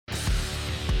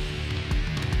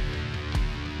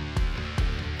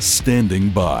Standing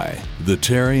By, the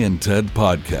Terry and Ted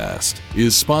podcast,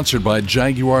 is sponsored by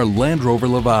Jaguar Land Rover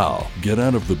Laval. Get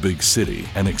out of the big city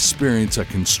and experience a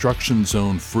construction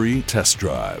zone-free test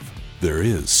drive. There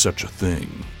is such a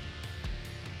thing.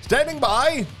 Standing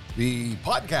By, the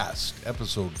podcast,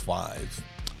 episode 5.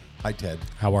 Hi, Ted.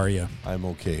 How are you? I'm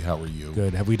okay. How are you?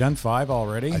 Good. Have we done 5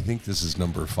 already? I think this is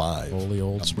number 5. Holy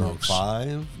old smokes.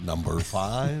 Number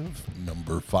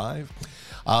five.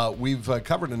 We've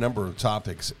covered a number of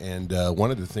topics, and one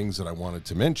of the things that I wanted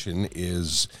to mention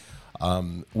is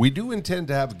we do intend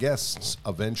to have guests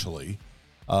eventually,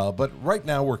 but right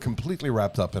now we're completely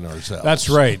wrapped up in ourselves. That's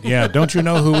right. Yeah. Don't you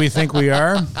know who we think we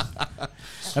are?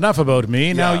 Enough about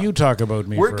me. Now you talk about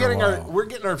me. We're getting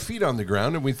our feet on the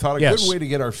ground, and we thought a good way to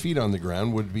get our feet on the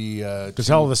ground would be to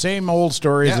tell the same old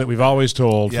stories that we've always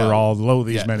told for all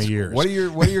these many years. What do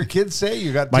your kids say?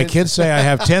 You got my kids say I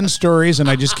have 10 stories, and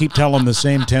I just keep telling the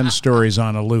same 10 stories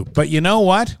on a loop. But you know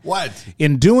what? What?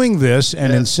 In doing this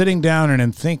and in sitting down and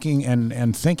in thinking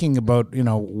and thinking about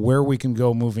where we can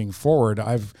go moving forward,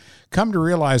 I've come to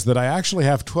realize that I actually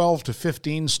have 12 to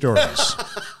 15 stories.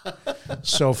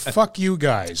 So fuck you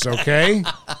guys, okay?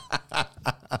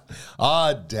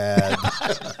 Dad.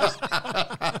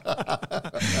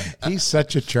 He's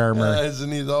such a charmer.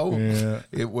 Isn't he, though? Yeah.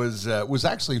 It was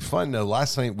actually fun.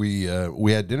 Last night we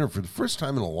had dinner for the first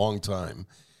time in a long time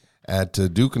at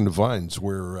Duke and Divines,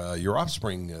 where your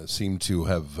offspring seem to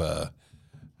have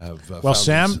well,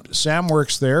 Sam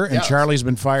works there, and Charlie's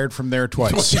been fired from there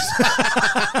twice.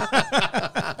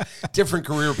 Different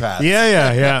career paths.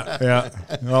 Yeah.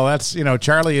 Well, that's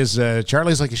Charlie's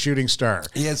like a shooting star.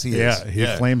 Yes, he is. Yeah, he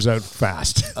flames out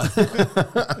fast.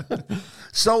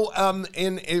 So,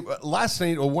 last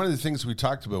night, one of the things we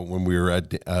talked about when we were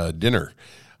at dinner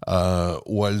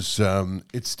was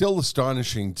it's still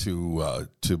astonishing to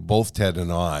both Ted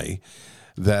and I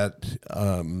that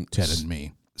Ted and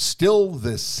me. Still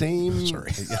the same.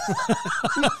 Sorry.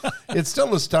 It's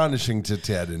still astonishing to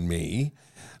Ted and me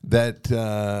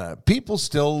that people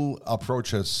still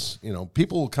approach us.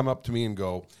 People will come up to me and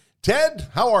go, "Ted,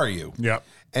 how are you?" Yeah.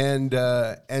 And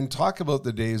talk about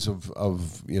the days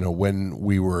of when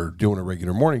we were doing a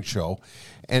regular morning show.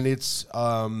 And it's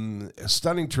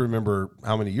stunning to remember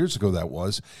how many years ago that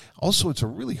was. Also, it's a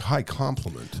really high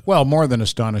compliment. Well, more than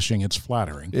astonishing, it's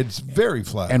flattering. It's very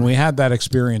flattering. And we had that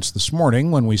experience this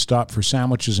morning when we stopped for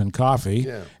sandwiches and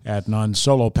coffee at Non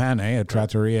Solo Pane, a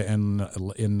trattoria in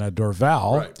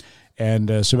Dorval. Right.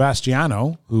 And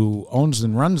Sebastiano, who owns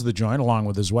and runs the joint, along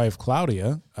with his wife,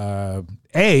 Claudia,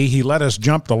 he let us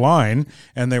jump the line,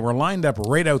 and they were lined up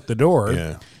right out the door.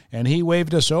 Yeah. And he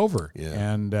waved us over,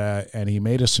 and he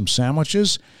made us some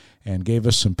sandwiches and gave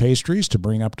us some pastries to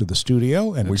bring up to the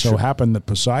studio. And so happened that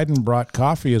Poseidon brought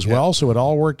coffee as well, so it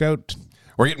all worked out.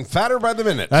 We're getting fatter by the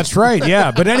minute. That's right,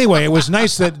 yeah. But anyway, it was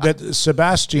nice that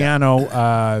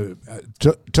Sebastiano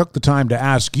took the time to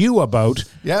ask you about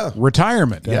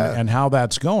retirement and how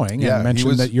that's going, and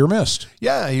mentioned that you're missed.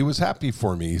 Yeah, he was happy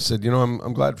for me. He said,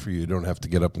 I'm glad for you. You don't have to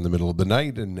get up in the middle of the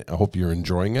night, and I hope you're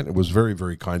enjoying it. It was very,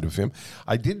 very kind of him.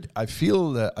 I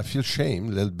feel shame,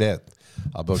 a little bit,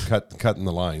 about cutting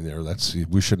the line there.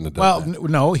 We shouldn't have done that. Well,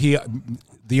 no,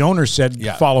 the owner said,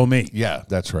 follow me. Yeah,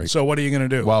 that's right. So what are you going to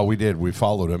do? Well, we did. We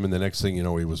followed him, and the next thing you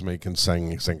know, he was making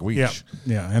sandwich.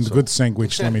 Yeah, and good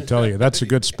sandwich, let me tell you. That's a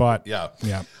good spot. Yeah.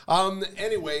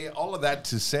 Anyway, all of that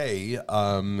to say,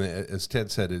 as Ted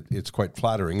said, it's quite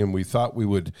flattering, and we thought we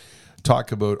would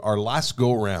talk about our last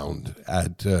go-round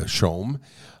at Shome.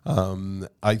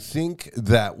 I think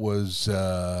that was...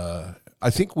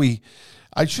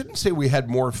 I shouldn't say we had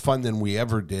more fun than we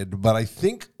ever did, but I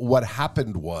think what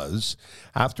happened was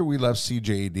after we left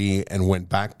CJD and went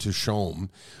back to Shome,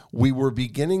 we were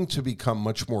beginning to become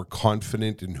much more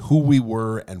confident in who we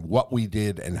were and what we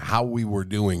did and how we were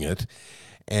doing it.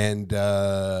 And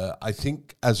I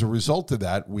think as a result of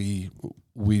that, we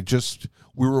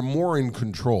were more in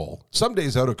control. Some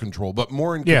days out of control, but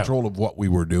more in control of what we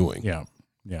were doing.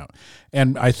 Yeah.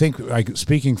 And I think,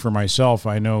 speaking for myself,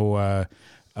 I know...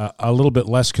 a little bit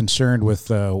less concerned with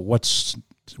what's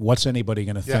anybody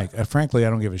going to think. Frankly, I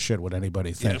don't give a shit what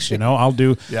anybody thinks. I'll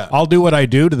do what I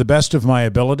do to the best of my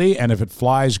ability, and if it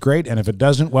flies, great, and if it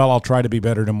doesn't, well, I'll try to be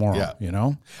better tomorrow.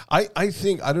 I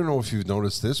think, I don't know if you've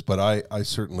noticed this, but I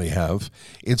certainly have.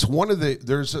 It's one of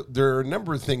there are a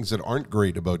number of things that aren't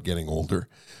great about getting older,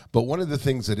 but one of the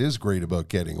things that is great about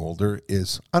getting older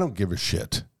is I don't give a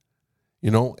shit.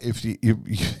 If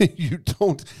you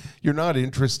don't, you're not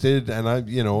interested, and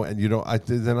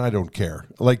then I don't care.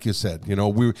 Like you said,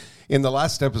 we in the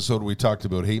last episode we talked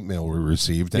about hate mail we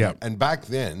received, and back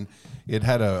then, it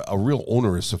had a real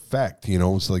onerous effect. You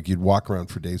know, it's like you'd walk around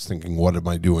for days thinking, what am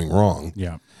I doing wrong?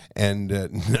 Yeah. And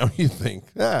now you think,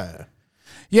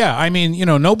 Yeah, I mean, you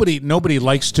know, nobody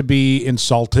likes to be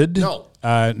insulted. No.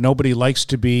 Nobody likes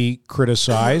to be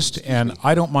criticized, and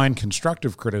I don't mind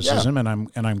constructive criticism, and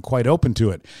I'm quite open to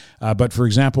it. But for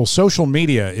example, social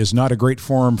media is not a great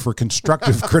forum for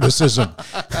constructive criticism.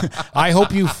 I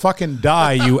hope you fucking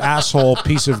die, you asshole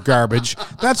piece of garbage.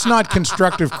 That's not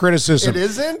constructive criticism. It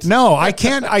isn't? No, I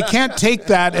can't take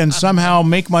that and somehow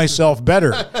make myself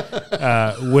better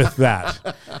with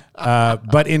that.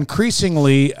 But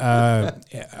increasingly,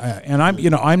 and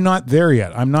I'm not there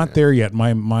yet. I'm not there yet.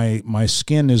 My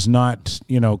skin is not,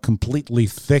 completely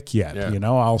thick yet.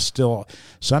 Yeah.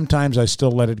 Sometimes I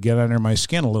still let it get under my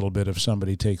skin a little bit if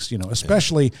somebody takes,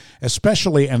 especially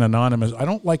an anonymous. I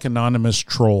don't like anonymous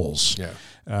trolls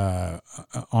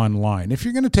online. If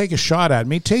you're going to take a shot at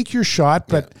me, take your shot,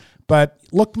 but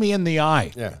look me in the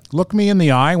eye. Yeah. Look me in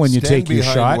the eye when Stand you take your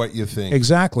behind shot. what you think.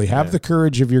 Exactly. Have the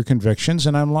courage of your convictions,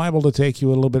 and I'm liable to take you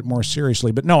a little bit more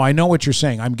seriously. But no, I know what you're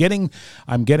saying. I'm getting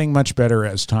much better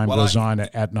as time goes on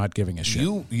at not giving a shit.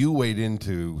 You wade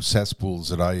into cesspools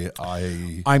that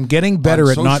I'm getting better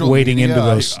at not wading into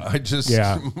those. I just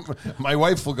my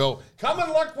wife will go, come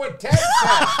and look what Ted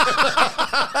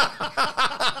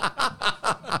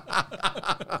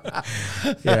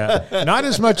said. Not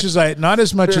as much as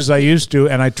I used to,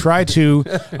 and I try to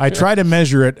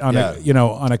measure it on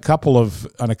a couple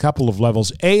of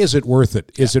levels. A, is it worth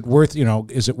it? Is it worth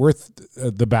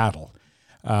the battle?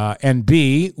 And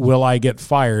B, will I get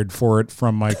fired for it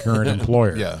from my current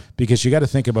employer? Yeah. Because you got to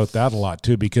think about that a lot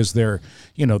too, because the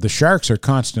sharks are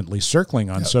constantly circling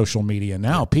on social media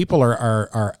now. People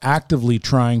are actively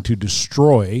trying to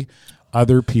destroy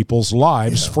other people's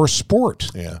lives for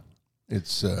sport. Yeah.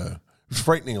 It's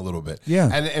frightening a little bit. Yeah.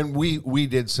 And we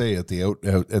did say at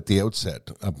the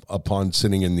outset, upon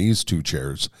sitting in these two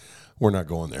chairs, we're not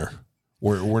going there.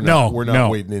 We're not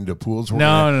wading into pools. We're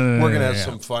gonna have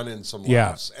some fun and some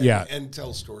laughs and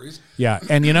tell stories. Yeah.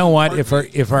 And you know what? If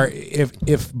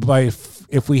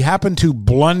we happen to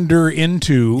blunder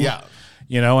into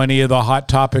any of the hot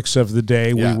topics of the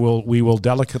day, we will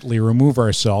delicately remove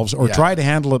ourselves or try to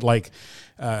handle it like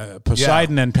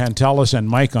Poseidon and Pantelis and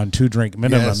Mike on 2 Drink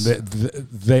Minimum.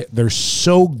 Yes. They're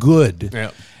so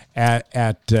good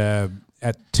at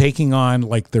taking on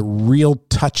like the real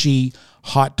touchy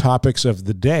hot topics of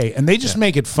the day, and they just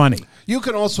make it funny. You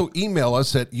can also email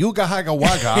us at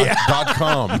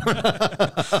yugahagawaga.com.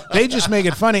 They just make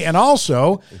it funny, and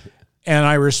also, and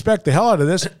I respect the hell out of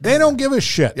this, they don't give a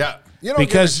shit. Yeah. You don't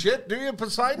give a shit, do you,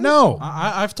 Poseidon? No.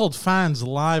 I've told fans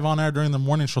live on air during the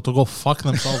morning show to go fuck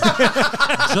themselves.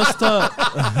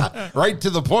 Right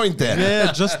to the point then.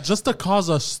 Yeah, just to cause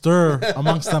a stir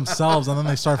amongst themselves, and then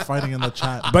they start fighting in the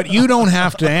chat. But you don't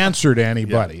have to answer to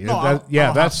anybody.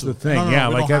 Yeah. That's the thing. No,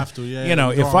 we don't have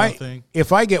to.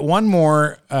 If I get one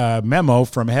more memo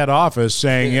from head office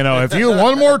saying, if you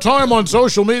one more time on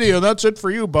social media, that's it for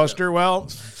you, Buster. Well,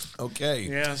 okay.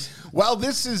 Yes. Well,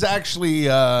 this is actually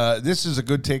this is a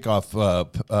good takeoff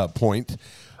point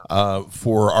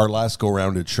for our last go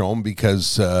round at Shome,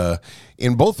 because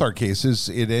in both our cases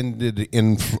it ended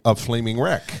in a flaming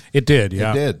wreck. It did,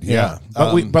 yeah. It did, yeah.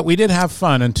 But we did have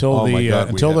fun until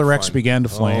the wrecks fun. began to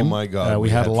flame. Oh my God, we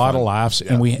had a lot of laughs,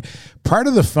 and part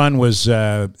of the fun was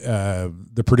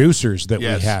the producers that we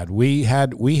had. We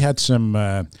had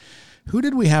some. Who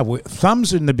did we have?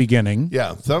 Thumbs in the beginning.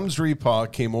 Yeah, Thumbs Repaw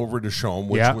came over to Shome,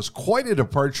 which was quite a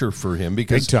departure for him,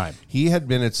 because big time. He had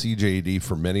been at CJD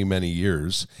for many, many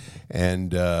years,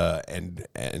 and I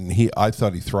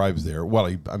thought he thrived there. Well,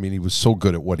 he was so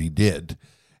good at what he did,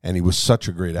 and he was such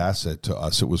a great asset to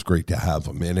us. It was great to have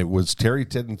him, and it was Terry,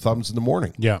 Ted, and Thumbs in the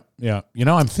morning. Yeah. I'm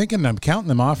counting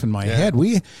them off in my head.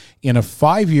 We, in a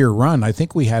 5-year run, I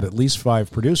think we had at least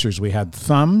 5 producers. We had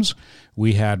Thumbs.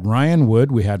 We had Ryan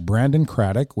Wood, we had Brandon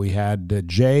Craddock, we had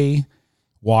Jay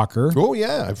Walker. Oh,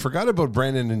 yeah. I forgot about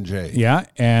Brandon and Jay. Yeah,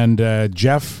 and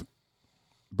Jeff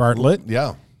Bartlett.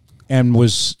 Yeah. And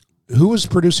who was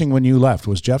producing when you left?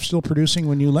 Was Jeff still producing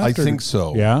when you left? I think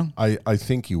so. Yeah? I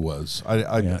think he was.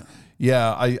 I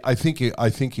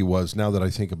think he was. Now that I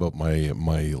think about my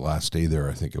last day there,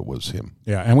 I think it was him.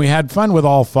 Yeah, and we had fun with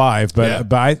all 5, but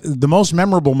the most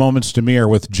memorable moments to me are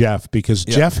with Jeff, because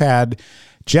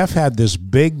Jeff had this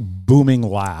big booming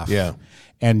laugh. Yeah.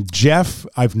 And Jeff,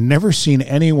 I've never seen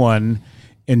anyone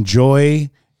enjoy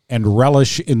and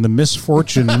relish in the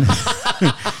misfortune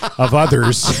of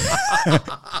others.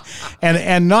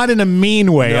 and not in a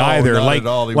mean way either. Not at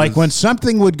all. When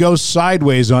something would go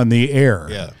sideways on the air.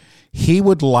 Yeah. he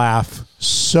would laugh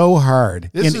so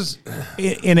hard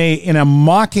in a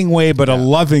mocking way, but a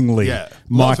lovingly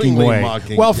mocking way.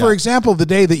 For example, the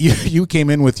day that you came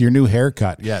in with your new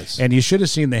haircut, and you should have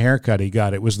seen the haircut he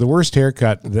got. It was the worst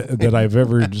haircut that I've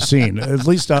ever seen, at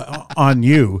least on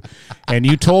you. And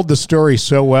you told the story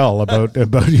so well about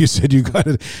you said you got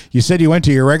it. You said you went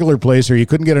to your regular place, or you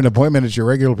couldn't get an appointment at your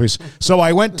regular place, so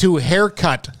I went to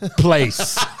haircut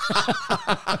place.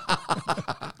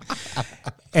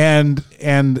 And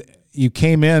you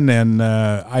came in, and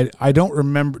I don't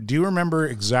remember. Do you remember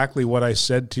exactly what I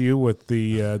said to you with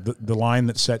the line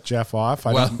that set Jeff off?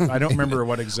 I don't remember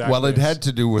what exactly. Well, it had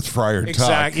to do with Friar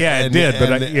Tuck. Yeah, it did.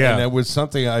 And it was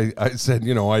something I said.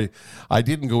 I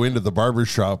didn't go into the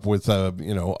barbershop with a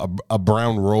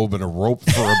brown robe and a rope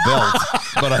for a belt,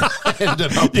 but I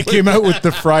ended up. You came out with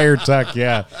the Friar Tuck,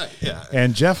 yeah.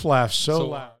 And Jeff laughed so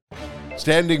loud.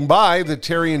 Standing by, the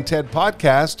Terry and Ted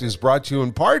podcast is brought to you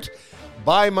in part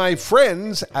by my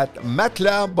friends at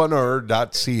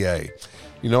matelasbonheur.ca.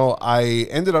 I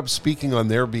ended up speaking on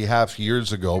their behalf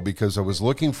years ago because I was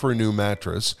looking for a new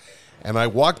mattress, and I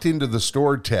walked into the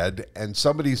store, Ted, and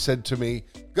somebody said to me,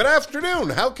 "Good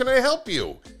afternoon, how can I help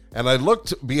you?" And I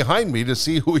looked behind me to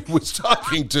see who he was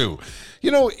talking to.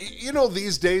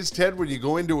 These days, Ted, when you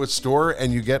go into a store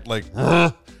and you get like,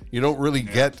 you don't really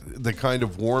get the kind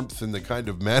of warmth and the kind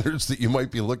of manners that you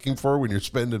might be looking for when you're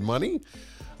spending money.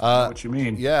 What you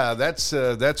mean? Yeah, that's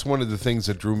one of the things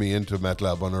that drew me into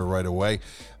Matelas Bonheur right away.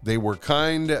 They were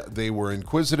kind. They were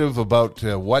inquisitive about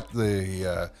what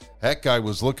the heck I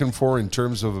was looking for in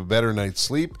terms of a better night's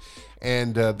sleep.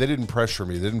 And they didn't pressure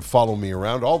me. They didn't follow me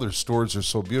around. All their stores are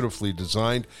so beautifully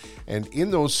designed. And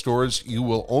in those stores, you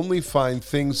will only find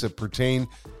things that pertain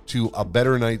to a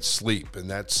better night's sleep. And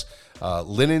that's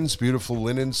linens, beautiful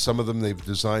linens. Some of them they've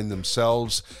designed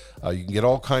themselves. You can get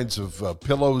all kinds of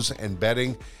pillows and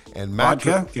bedding. And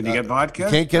vodka? Can you get vodka? You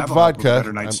can't get vodka.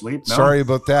 Better night's sleep. No? Sorry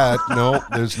about that. No,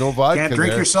 there's no vodka. Can't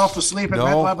drink yourself to sleep at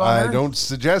Matelas Bonheur? I don't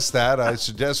suggest that. I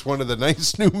suggest one of the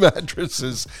nice new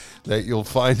mattresses that you'll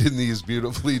find in these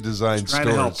beautifully designed stores.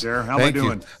 Trying to help, Jer. How am I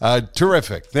doing?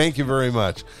 Terrific. Thank you very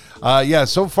much.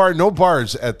 So far, no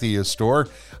bars at the store,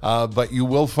 but you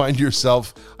will find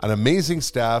yourself an amazing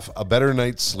staff, a better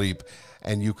night's sleep,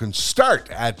 and you can start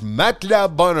at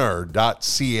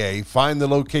matelasbonheur.ca. Find the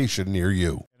location near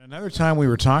you. Another time we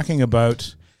were talking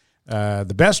about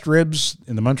the best ribs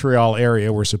in the Montreal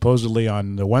area were supposedly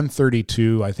on the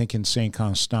 132, I think in Saint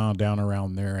Constant, down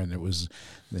around there, and it was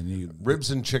ribs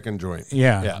and chicken joint.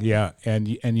 Yeah. And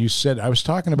you said, I was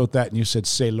talking about that, and you said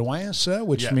 "c'est loin ça,"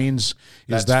 which means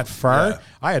is that far? Yeah.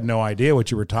 I had no idea what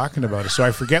you were talking about, so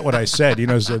I forget what I said.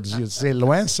 Said "c'est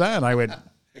loin ça," and I went.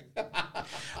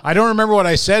 I don't remember what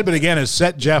I said, but again, it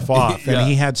set Jeff off, and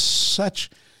he had such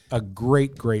a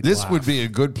great This laugh. would be a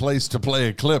good place to play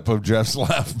a clip of Jeff's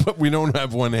laugh, but we don't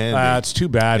have one handy. It's too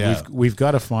bad. Yeah. We've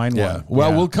got to find one.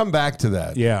 Well, we'll come back to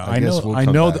that. Yeah, I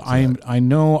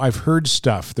know. I've heard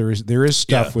stuff. There is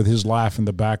stuff with his laugh in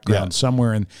the background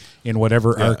somewhere in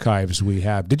whatever archives we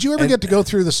have. Did you ever get to go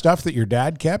through the stuff that your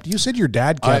dad kept? You said your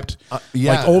dad kept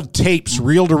like old tapes,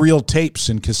 reel-to-reel tapes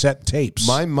and cassette tapes.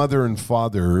 My mother and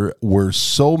father were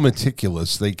so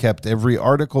meticulous. They kept every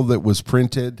article that was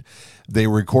printed. They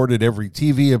recorded every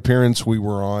TV appearance we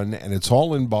were on, and it's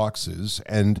all in boxes.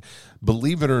 And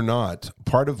believe it or not,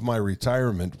 part of my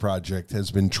retirement project has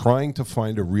been trying to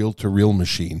find a reel-to-reel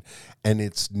machine, and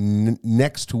it's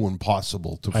next to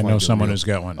impossible to find. I know someone who's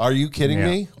got one. Are you kidding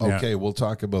me? Yeah. Okay, we'll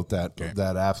talk about that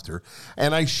after.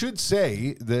 And I should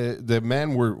say, the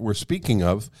man we're speaking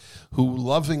of, who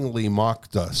lovingly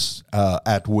mocked us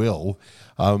at will,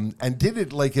 and did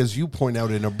it, like, as you point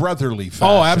out, in a brotherly fashion.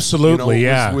 Oh, absolutely,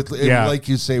 like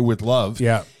you say, with love.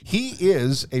 Yeah. He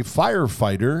is a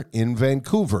firefighter in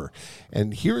Vancouver.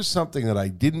 And here's something that I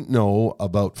didn't know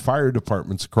about fire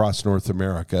departments across North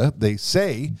America. They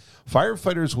say,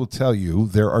 firefighters will tell you,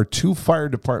 there are 2 fire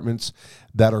departments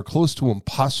that are close to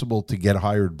impossible to get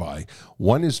hired by.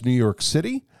 One is New York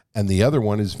City, and the other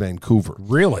one is Vancouver.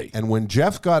 Really? And when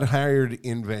Jeff got hired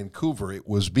in Vancouver, it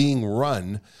was being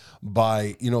run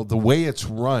by, the way it's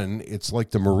run, it's like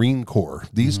the Marine Corps.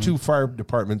 These 2 fire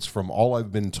departments, from all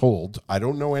I've been told, I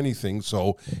don't know anything,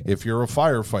 so if you're a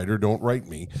firefighter, don't write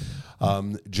me.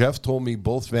 Jeff told me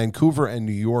both Vancouver and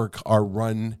New York are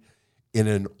run in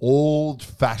an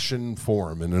old-fashioned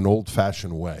form, in an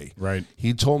old-fashioned way. Right.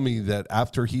 He told me that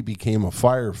after he became a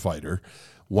firefighter,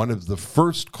 one of the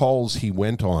first calls he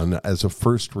went on as a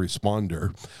first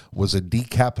responder was a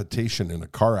decapitation in a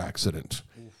car accident.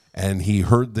 And he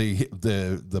heard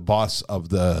the boss of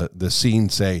the scene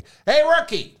say, "Hey,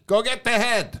 rookie, go get the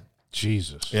head."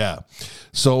 Jesus. Yeah.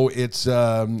 So he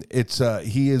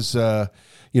is,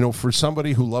 for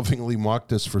somebody who lovingly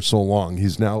mocked us for so long,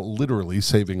 he's now literally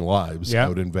saving lives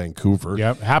out in Vancouver.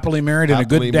 Yep. Happily married and a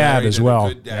good dad as well.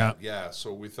 A good dad. Yeah.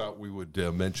 So we thought we would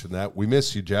mention that. We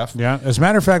miss you, Jeff. Yeah. As a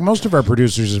matter of fact, most of our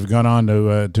producers have gone on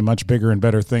to much bigger and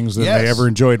better things than they ever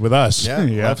enjoyed with us. Yeah.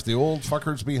 Left the old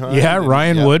fuckers behind. Yeah.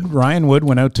 Ryan Wood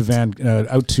went out to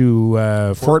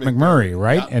Fort McMurray,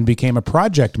 right? Yeah. And became a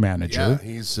project manager.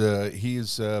 Yeah.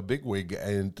 He's a bigwig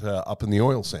and up in the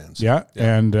oil sands. Yeah.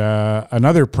 And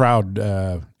another proud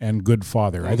and good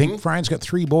father. I think Brian's got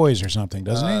 3 boys or something,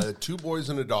 doesn't he? 2 boys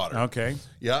and a daughter. Okay.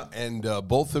 Yeah, and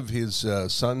both of his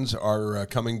sons are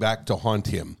coming back to haunt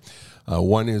him.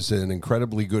 One is an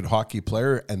incredibly good hockey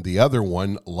player, and the other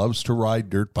one loves to ride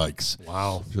dirt bikes.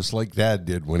 Wow. Just like Dad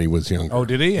did when he was younger. Oh,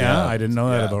 did he? Yeah, I didn't know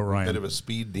that about Ryan. A bit of a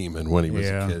speed demon when he was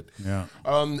a kid. Yeah.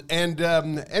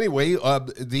 Anyway,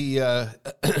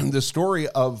 the story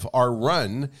of our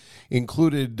run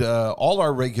included all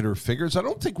our regular figures. I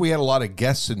don't think we had a lot of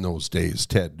guests in those days,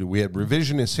 Ted. We had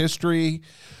revisionist history.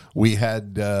 We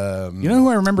had, you know who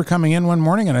I remember coming in one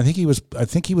morning, and I think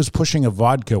he was pushing a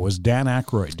vodka. Was Dan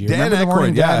Aykroyd? Do you remember the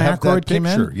morning Dan Aykroyd came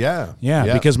in?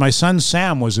 Yeah, because my son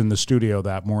Sam was in the studio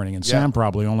that morning, and Sam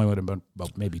probably only would have been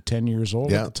about maybe 10 years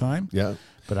old at the time. Yeah.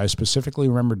 But I specifically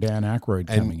remember Dan Aykroyd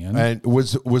coming in. And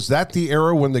was that the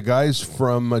era when the guys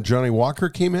from Johnny Walker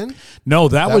came in? No,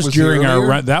 that was during our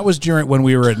run. That was during when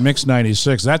we were at Mix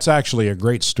 96. That's actually a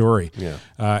great story. Yeah.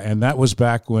 And that was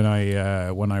back when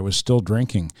I was still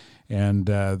drinking. And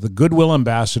the Goodwill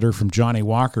ambassador from Johnny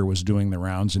Walker was doing the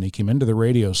rounds, and he came into the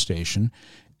radio station.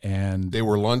 And they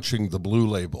were launching the Blue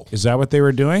Label. Is that what they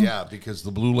were doing? Yeah, because the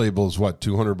Blue Label is what,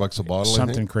 $200 a bottle?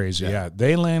 Something crazy. Yeah.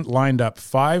 They lined up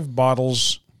 5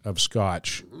 bottles of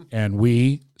scotch, and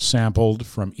we sampled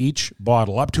from each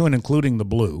bottle up to and including the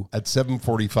blue at 7:45 in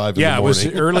the morning. Yeah, it was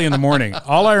early in the morning.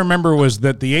 All I remember was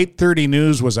that the 8:30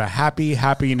 news was a happy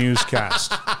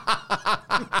newscast.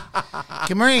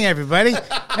 Good morning, everybody.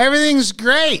 Everything's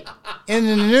great in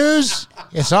the news.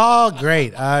 It's all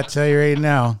great. I'll tell you right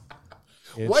now.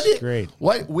 It's great.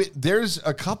 There's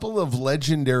a couple of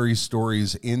legendary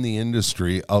stories in the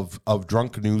industry of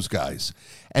drunk news guys.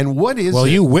 And what is Well,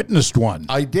 you witnessed one.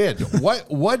 I did.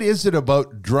 What is it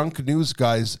about drunk news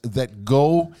guys that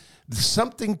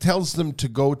something tells them to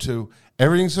go to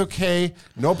everything's okay,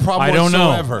 no problem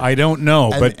whatsoever? I don't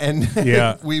know. And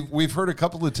yeah. we've heard a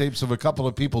couple of tapes of a couple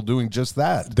of people doing just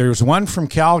that. There's one from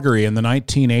Calgary in the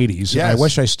 1980s. Yes. I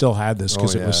wish I still had this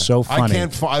because it was so funny.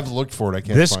 I've looked for it. I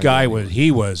can't This find guy it.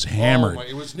 he was hammered.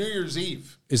 It was New Year's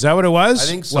Eve. Is that what it was?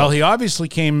 I think so. Well, he obviously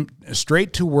came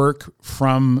straight to work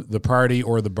from the party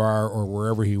or the bar or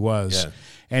wherever he was. Yeah.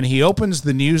 And he opens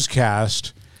the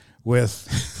newscast with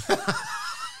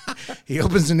he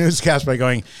opens the newscast by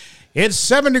going, "It's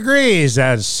 7 degrees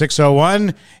at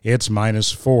 6:01. It's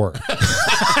 -4."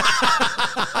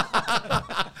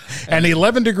 An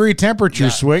 11-degree temperature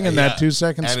swing in that 2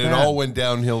 second span. And it all went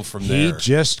downhill from there. He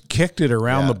just kicked it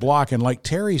around the block. And like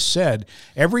Terry said,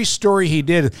 every story he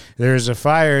did, there's a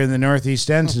fire in the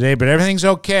Northeast End today, but everything's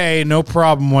okay, no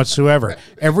problem whatsoever.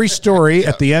 Every story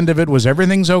at the end of it was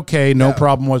everything's okay, no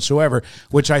problem whatsoever,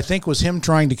 which I think was him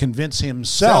trying to convince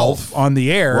himself on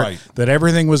the air that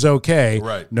everything was okay,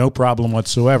 no problem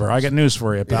whatsoever. I got news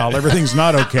for you, pal. Everything's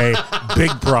not okay,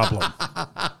 big problem.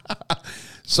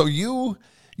 So you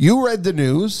read the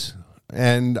news,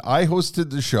 and I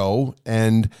hosted the show,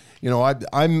 and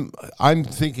I'm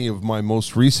thinking of my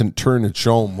most recent turn at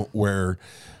Shome where,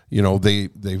 they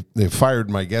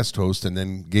fired my guest host and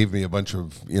then gave me a bunch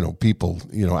of people,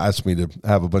 asked me to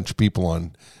have a bunch of people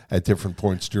on at different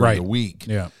points during the week,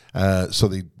 so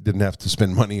they didn't have to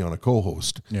spend money on a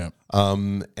co-host.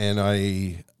 And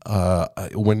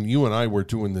when you and I were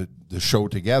doing the show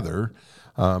together.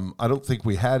 I don't think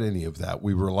we had any of that.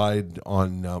 We relied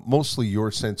on mostly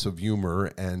your sense of humor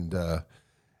and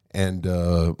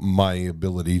my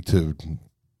ability to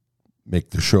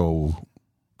make the show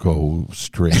go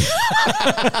straight.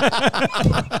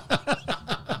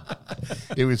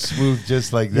 It was smooth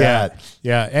just like that.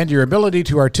 Yeah, and your ability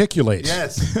to articulate.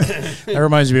 Yes. That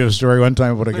reminds me of a story one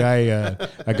time about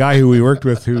a guy who we worked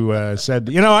with who said,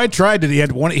 I tried to.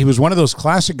 He was one of those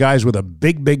classic guys with a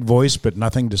big voice but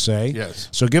nothing to say. Yes.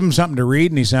 So give him something to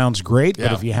read and he sounds great,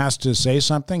 but if he has to say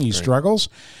something, he struggles.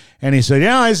 And he said,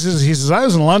 he says, I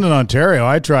was in London, Ontario.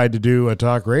 I tried to do a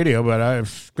talk radio, but I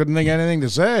couldn't think of anything to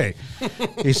say.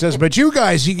 He says, but you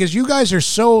guys, you guys are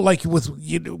so like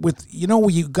you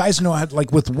guys know how,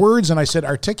 like with words. And I said,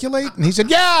 articulate. And he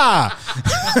said, yeah.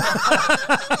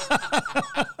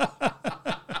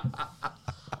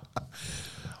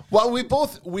 Well, we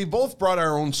both brought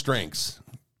our own strengths.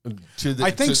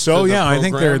 I think so. Yeah, I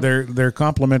think they're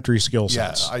complementary skill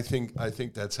sets. Yeah, I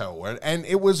think that's how it went, and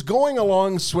it was going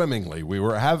along swimmingly. We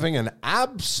were having an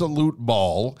absolute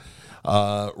ball.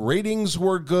 Ratings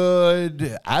were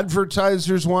good.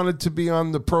 Advertisers wanted to be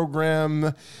on the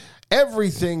program.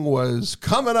 Everything was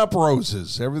coming up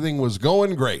roses. Everything was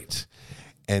going great,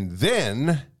 and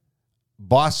then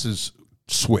bosses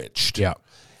switched. Yeah,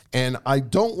 and I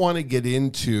don't want to get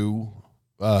into.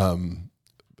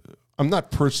 I'm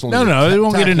not personally. No, it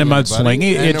won't get into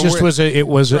mudslinging. It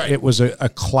was a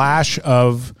clash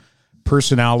of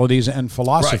personalities and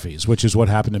philosophies, which is what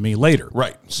happened to me later.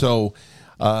 Right. So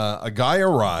a guy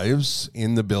arrives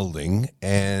in the building,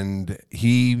 and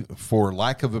he, for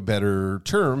lack of a better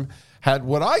term, had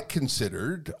what I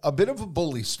considered a bit of a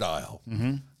bully style.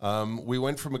 Mm-hmm. We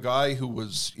went from a guy who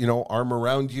was, arm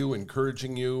around you,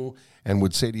 encouraging you, and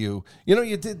would say to you,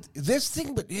 you did this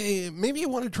thing, but maybe you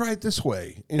want to try it this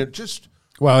way.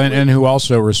 And who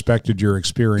also respected your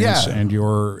experience and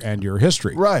your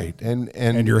history, right,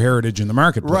 and your heritage in the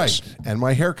marketplace, right, and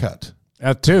my haircut,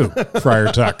 that too,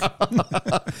 Friar Tuck.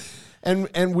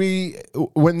 and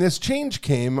when this change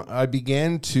came, I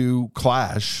began to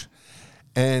clash.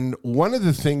 And one of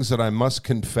the things that I must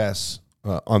confess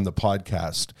on the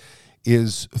podcast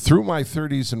is through my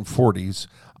 30s and 40s,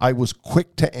 I was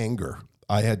quick to anger.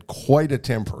 I had quite a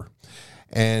temper.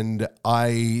 And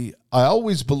I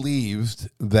always believed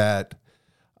that,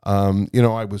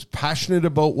 I was passionate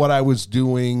about what I was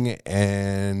doing,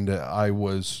 and I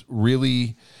was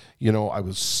really, I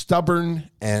was stubborn,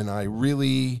 and I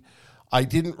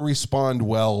didn't respond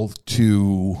well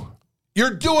to,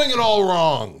 you're doing it all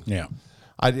wrong. Yeah.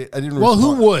 I didn't. Well,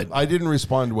 who would? I didn't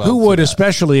respond well. Who would,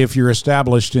 especially if you're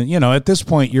established in, at this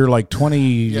point, you're like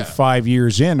 25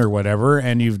 years in or whatever,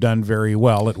 and you've done very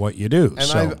well at what you do.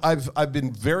 And I've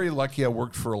been very lucky. I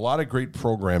worked for a lot of great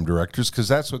program directors, because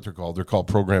that's what they're called. They're called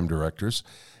program directors.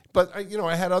 But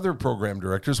I had other program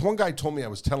directors. One guy told me I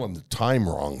was telling the time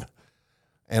wrong,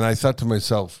 and I thought to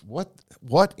myself,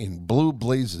 what in blue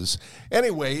blazes?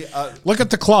 Anyway, look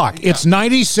at the clock. Yeah. It's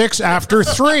 96 after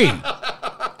 3.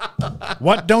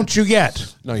 What don't you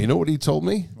get? No, you know what he told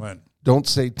me? What? Don't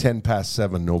say 10 past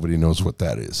 7. Nobody knows what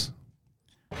that is.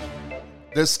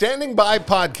 The Standing By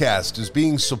podcast is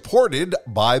being supported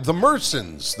by the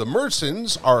Mersons. The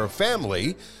Mersons are a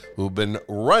family who've been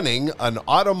running an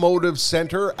automotive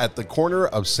center at the corner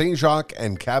of St. Jacques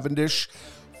and Cavendish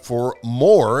for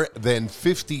more than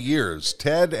 50 years.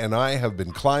 Ted and I have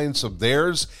been clients of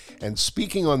theirs and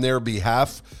speaking on their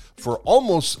behalf for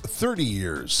almost 30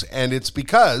 years. And it's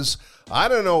because I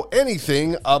don't know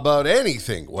anything about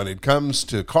anything when it comes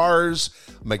to cars,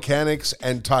 mechanics,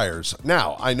 and tires.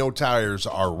 Now, I know tires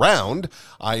are round.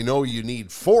 I know you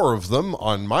need 4 of them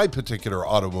on my particular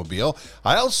automobile.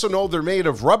 I also know they're made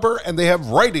of rubber and they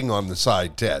have writing on the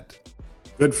side, Ted.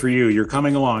 Good for you. You're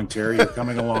coming along, Terry. You're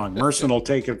coming along. Merson will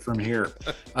take it from here.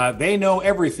 They know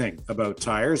everything about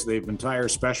tires. They've been tire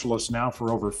specialists now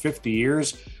for over 50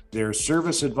 years. Their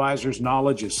service advisor's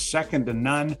knowledge is second to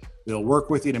none. They'll work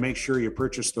with you to make sure you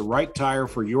purchase the right tire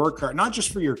for your car, not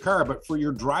just for your car, but for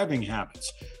your driving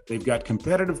habits. They've got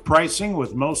competitive pricing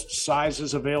with most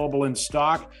sizes available in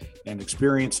stock and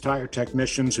experienced tire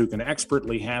technicians who can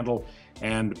expertly handle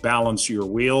and balance your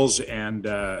wheels. And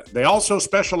they also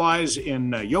specialize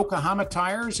in Yokohama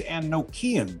tires and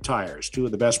Nokian tires, 2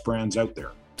 of the best brands out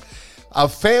there. A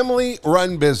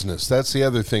family-run business. That's the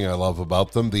other thing I love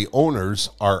about them. The owners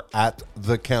are at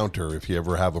the counter if you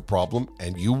ever have a problem,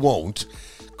 and you won't.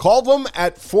 Call them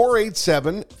at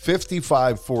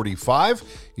 487-5545.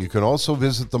 You can also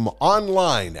visit them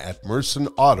online at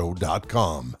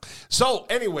mersonauto.com. So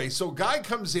anyway, Guy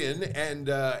comes in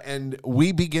and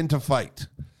we begin to fight.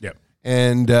 Yep.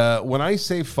 And when I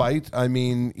say fight, I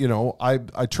mean,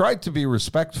 I tried to be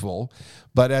respectful,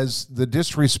 but as the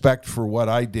disrespect for what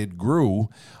I did grew,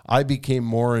 I became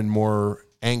more and more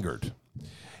angered.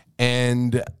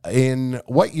 And in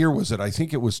what year was it? I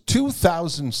think it was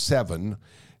 2007.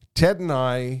 Ted and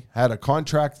I had a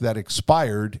contract that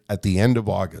expired at the end of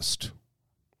August.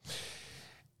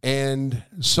 And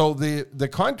so the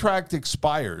contract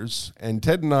expires, and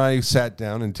Ted and I sat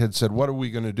down, and Ted said, what are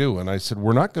we going to do? And I said,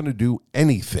 we're not going to do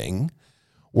anything.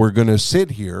 We're going to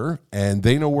sit here, and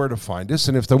they know where to find us.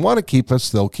 And if they want to keep us,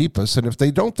 they'll keep us. And if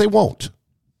they don't, they won't.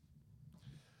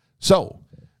 So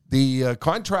the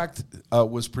contract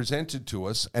was presented to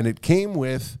us, and it came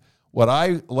with what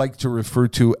I like to refer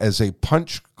to as a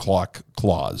punch clock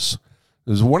clause.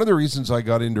 was one of the reasons I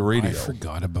got into radio. I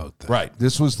forgot about that. Right.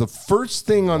 This was the first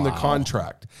thing on the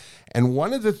contract. And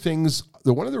one of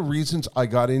the reasons I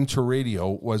got into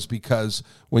radio was because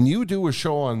when you do a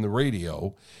show on the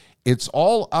radio, it's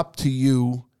all up to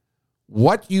you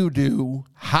what you do,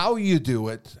 how you do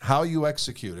it, how you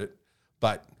execute it.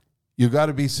 But you got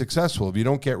to be successful. If you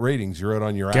don't get ratings, you're out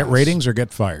on your ass. Get ratings or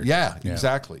get fired. Yeah,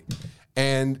 exactly.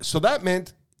 And so that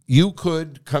meant you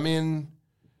could come in,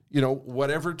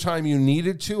 whatever time you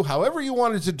needed to, however you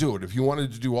wanted to do it. If you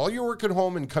wanted to do all your work at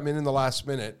home and come in the last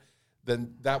minute,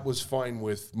 then that was fine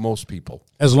with most people.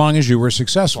 As long as you were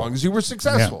successful. As long as you were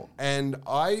successful. Yeah. And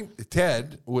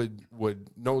Ted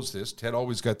knows this. Ted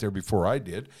always got there before I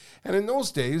did. And in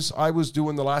those days, I was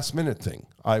doing the last minute thing.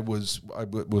 I was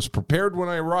prepared when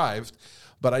I arrived,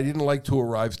 but I didn't like to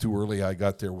arrive too early. I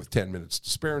got there with 10 minutes to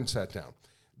spare and sat down.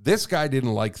 This guy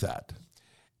didn't like that.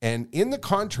 And in the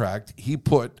contract, he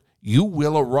put, you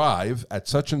will arrive at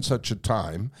such and such a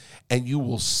time, and you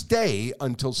will stay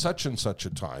until such and such a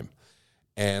time.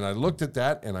 And I looked at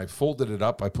that, and I folded it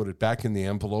up. I put it back in the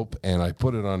envelope, and I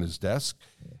put it on his desk.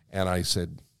 And I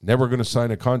said, never going to sign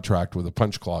a contract with a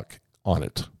punch clock on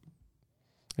it.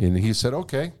 And he said,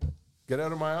 okay, get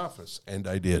out of my office. And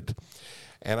I did.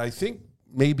 And I think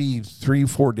maybe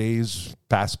 3-4 days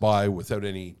passed by without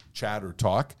any chat or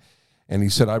talk. And he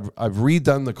said, I've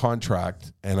redone the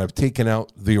contract, and I've taken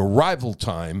out the arrival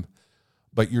time,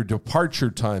 but your departure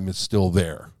time is still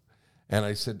there. And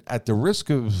I said, at the risk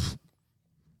of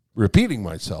repeating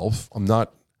myself, I'm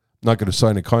not going to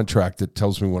sign a contract that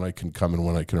tells me when I can come and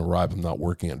when I can arrive. I'm not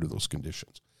working under those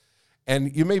conditions.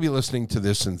 And you may be listening to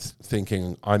this and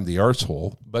thinking I'm the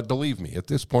arsehole, but believe me, at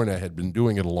this point I had been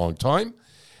doing it a long time.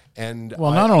 And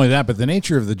not only that, but the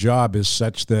nature of the job is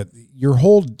such that your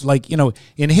whole,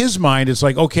 in his mind, it's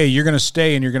like, okay, you're going to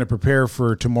stay and you're going to prepare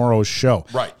for tomorrow's show.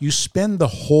 Right. You spend the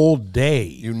whole day.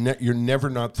 You're never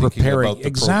not thinking preparing. About the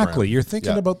exactly. program. You're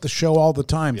thinking about the show all the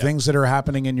time. Yeah. Things that are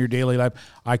happening in your daily life.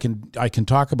 I can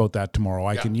talk about that tomorrow.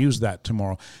 I can use that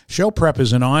tomorrow. Show prep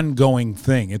is an ongoing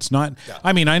thing. It's not. Yeah.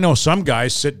 I mean, I know some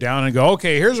guys sit down and go,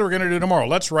 okay, here's what we're going to do tomorrow.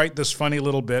 Let's write this funny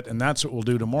little bit, and that's what we'll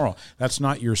do tomorrow. That's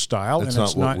not your style. That's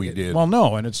not what we did. Well,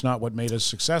 no, and it's not what made us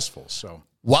successful. So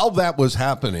while that was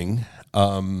happening,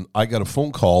 I got a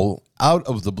phone call out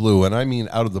of the blue, and I mean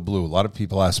out of the blue. A lot of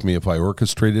people asked me if I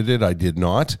orchestrated it. I did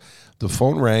not. The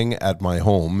phone rang at my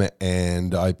home,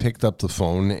 and I picked up the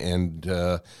phone, and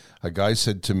a guy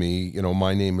said to me,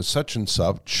 my name is such and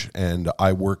such, and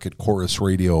I work at Chorus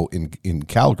Radio in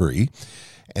Calgary,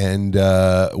 and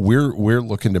we're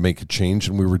looking to make a change,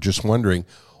 and we were just wondering,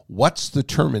 what's the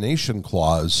termination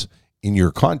clause in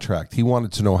your contract? He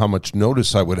wanted to know how much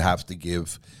notice I would have to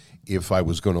give if I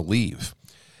was going to leave.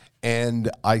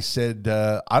 And I said,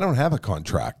 I don't have a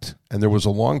contract. And there was a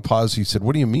long pause. He said,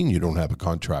 what do you mean you don't have a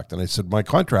contract? And I said, my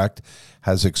contract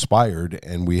has expired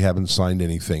and we haven't signed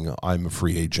anything. I'm a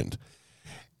free agent.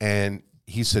 And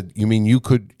he said, you mean you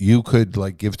could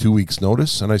like give 2 weeks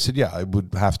notice? And I said, yeah, I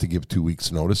would have to give 2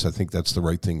 weeks notice. I think that's the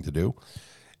right thing to do.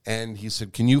 And he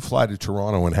said, can you fly to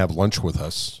Toronto and have lunch with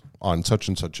us on such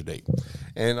and such a date?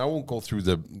 And I won't go through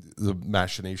the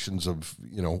machinations of,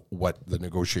 what the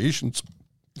negotiations,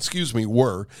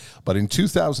 were. But in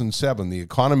 2007, the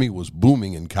economy was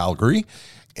booming in Calgary,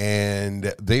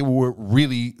 and they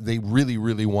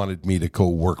really wanted me to go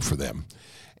work for them.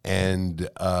 And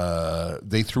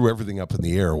they threw everything up in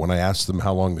the air. When I asked them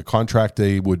how long the contract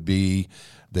day would be,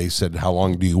 they said, how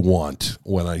long do you want?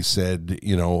 When I said,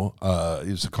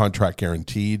 is the contract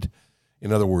guaranteed?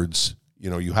 In other words,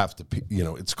 you have to,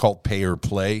 it's called pay or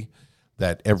play,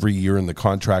 that every year in the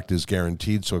contract is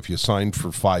guaranteed. So if you signed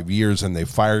for 5 years and they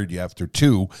fired you after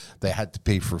 2, they had to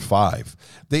pay for 5.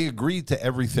 They agreed to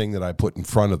everything that I put in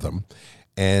front of them,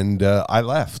 and I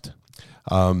left.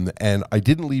 And I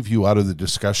didn't leave you out of the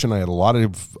discussion. I had a lot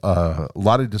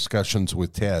of discussions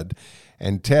with Ted,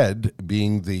 and Ted,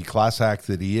 being the class act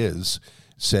that he is,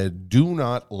 said, do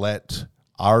not let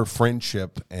our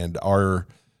friendship and our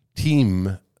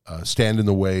team stand in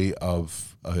the way of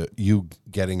you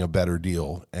getting a better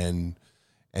deal and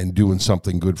doing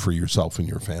something good for yourself and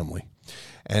your family.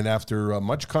 And after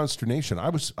much consternation, I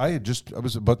was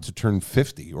about to turn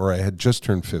 50, or I had just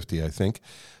turned 50, I think.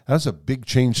 That was a big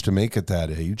change to make at that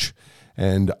age.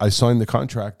 And I signed the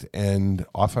contract, and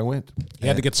off I went. You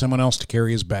had to get someone else to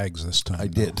carry his bags this time. I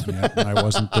did. Yeah, I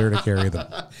wasn't there to carry them.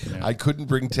 Yeah. I couldn't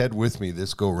bring Ted with me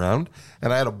this go-round.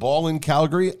 And I had a ball in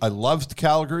Calgary. I loved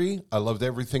Calgary. I loved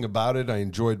everything about it. I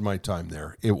enjoyed my time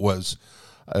there. It was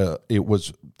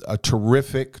a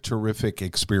terrific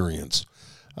experience.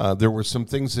 There were some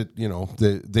things that,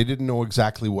 they didn't know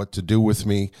exactly what to do with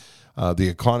me. The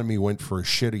economy went for a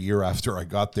shit a year after I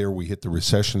got there. We hit the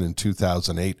recession in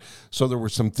 2008. So there were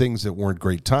some things that weren't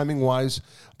great timing-wise,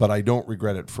 but I don't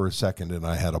regret it for a second, and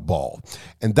I had a ball.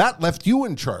 And that left you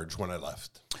in charge when I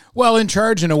left. Well, in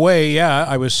charge in a way, yeah.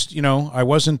 I was, I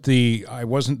wasn't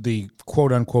the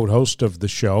quote unquote host of the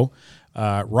show.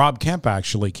 Rob Kemp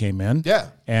actually came in. Yeah.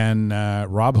 And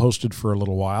Rob hosted for a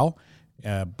little while,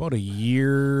 about a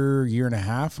year and a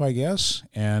half, I guess.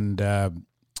 And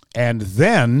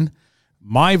then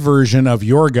my version of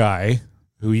your guy,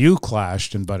 who you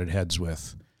clashed and butted heads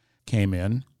with, came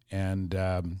in,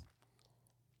 and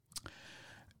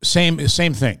same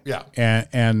thing. Yeah.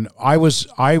 And I was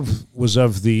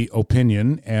of the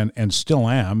opinion, and still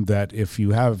am, that if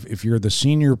you're the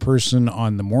senior person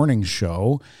on the morning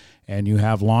show and you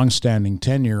have long-standing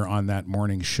tenure on that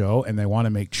morning show and they want to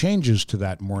make changes to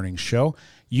that morning show,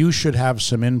 you should have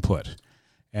some input.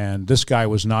 And this guy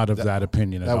was not of that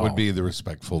opinion at all. That would be the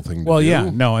respectful thing to do. Well, yeah,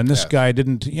 no, and this guy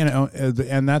didn't,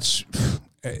 and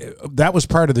that was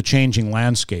part of the changing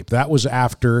landscape. That was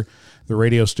after the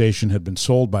radio station had been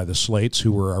sold by the Slates,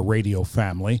 who were a radio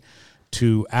family,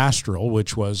 to Astral,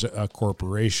 which was a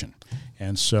corporation.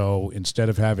 And so instead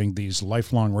of having these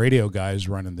lifelong radio guys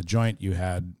running the joint, you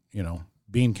had,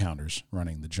 bean counters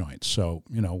running the joint. So,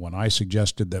 when I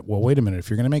suggested that, well, wait a minute, if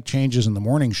you're going to make changes in the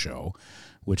morning show,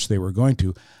 which they were going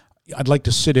to, I'd like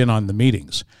to sit in on the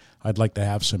meetings. I'd like to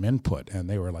have some input. And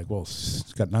they were like, well,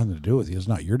 it's got nothing to do with you. It's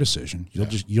not your decision.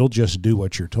 You'll just do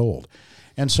what you're told.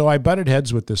 And so I butted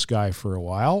heads with this guy for a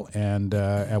while. And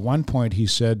at one point he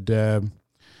said, listen,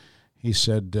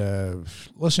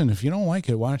 if you don't like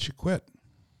it, why don't you quit?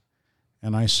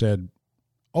 And I said,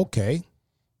 okay,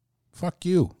 fuck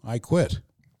you. I quit.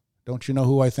 Don't you know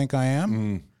who I think I am?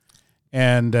 Mm.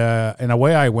 And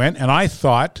away I went. And I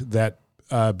thought that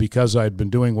because I'd been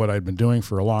doing what I'd been doing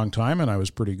for a long time and I was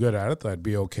pretty good at it, that I'd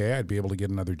be okay. I'd be able to get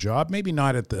another job. Maybe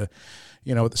not at the,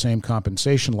 at the same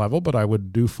compensation level, but I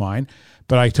would do fine.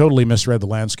 But I totally misread the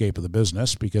landscape of the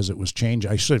business because it was changed.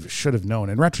 I should have known.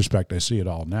 In retrospect, I see it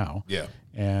all now. Yeah.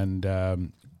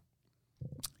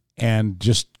 And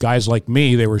just guys like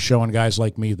me, they were showing guys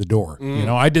like me the door.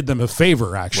 I did them a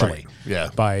favor, actually,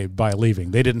 by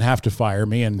leaving. They didn't have to fire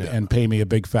me and pay me a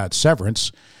big fat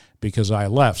severance because I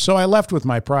left. So I left with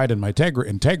my pride and my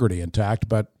integrity intact,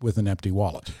 but with an empty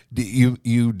wallet.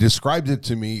 You described it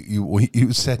to me.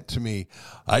 You said to me,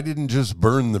 I didn't just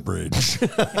burn the bridge. 2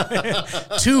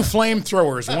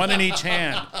 flamethrowers, one in each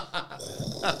hand.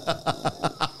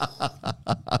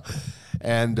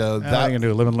 And that I can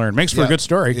do, live and learn. Makes for a good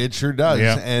story. It sure does.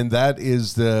 Yeah. And that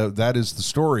is the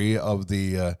story of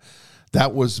the.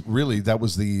 That was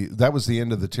the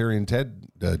end of the Terry and Ted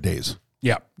days.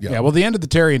 Yeah. Well, the end of the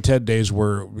Terry and Ted days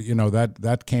were,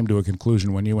 that came to a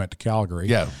conclusion when you went to Calgary.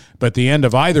 Yeah. But the end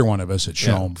of either one of us at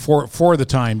Shome, for the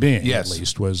time being, yes, at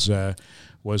least,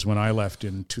 was when I left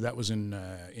in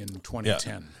 2010.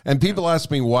 Yeah. And people ask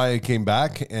me why I came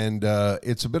back, and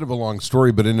it's a bit of a long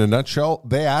story, but in a nutshell,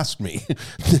 they asked me.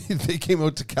 They came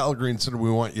out to Calgary and said,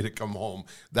 we want you to come home.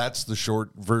 That's the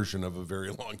short version of a very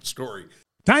long story.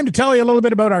 Time to tell you a little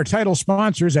bit about our title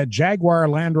sponsors at Jaguar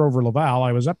Land Rover Laval.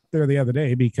 I was up there the other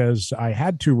day because I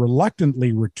had to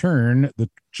reluctantly return the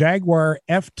Jaguar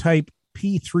F-Type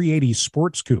P380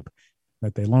 Sports Coupe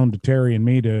that they loaned to Terry and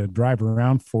me to drive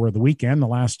around for the weekend. The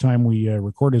last time we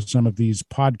recorded some of these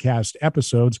podcast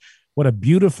episodes. What a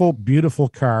beautiful, beautiful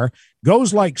car.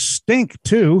 Goes like stink,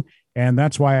 too. And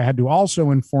that's why I had to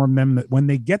also inform them that when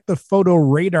they get the photo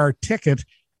radar ticket,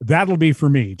 that'll be for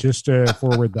me. Just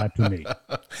forward that to me.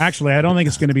 Actually, I don't think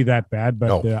it's going to be that bad,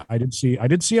 but no. I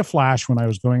did see a flash when I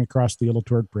was going across the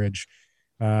Illitourt Bridge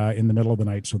in the middle of the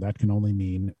night, so that can only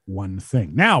mean one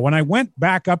thing. Now, when I went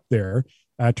back up there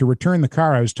to return the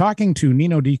car, I was talking to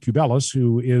Nino De Cubelis,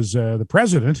 who is the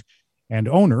president and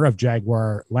owner of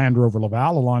Jaguar Land Rover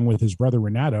Laval, along with his brother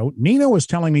Renato. Nino was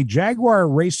telling me Jaguar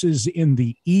races in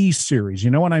the E-Series.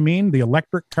 You know what I mean? The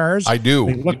electric cars. I do.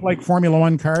 They look like Formula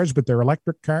One cars, but they're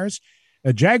electric cars.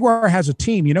 Jaguar has a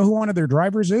team. You know who one of their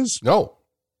drivers is? No.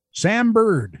 Sam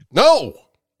Bird. No.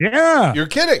 Yeah. You're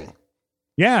kidding.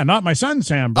 Yeah, not my son,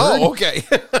 Sam Bird. Oh, okay.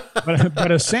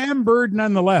 but a Sam Bird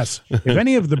nonetheless. If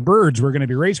any of the Birds were going to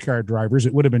be race car drivers,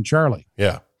 it would have been Charlie.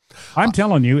 Yeah. I'm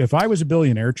telling you, if I was a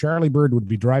billionaire, Charlie Bird would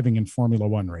be driving in Formula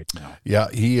One right now. Yeah,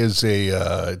 he is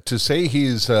to say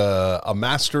he's a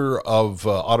master of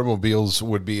automobiles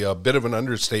would be a bit of an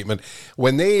understatement.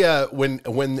 When they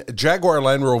when Jaguar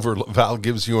Land Rover Laval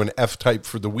gives you an F-Type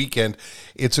for the weekend,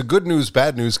 it's a good news,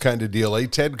 bad news kind of deal,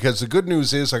 Ted? Because the good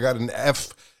news is I got an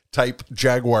F-Type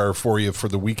Jaguar for you for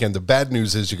the weekend. The bad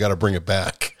news is you got to bring it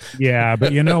back. Yeah,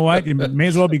 but you know what? You may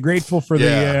as well be grateful for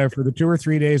the 2 or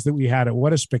 3 days that we had it.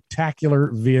 What a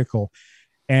spectacular vehicle.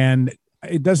 And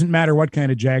it doesn't matter what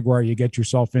kind of Jaguar you get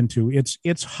yourself into.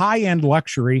 It's high-end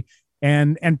luxury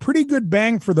and pretty good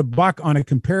bang for the buck on a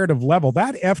comparative level.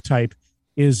 That F-Type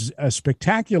is a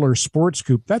spectacular sports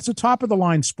coupe. That's a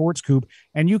top-of-the-line sports coupe,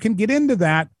 and you can get into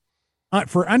that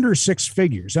for under six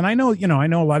figures. And I know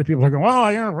a lot of people are going,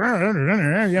 well,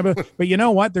 yeah, but you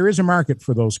know what? There is a market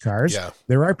for those cars. Yeah.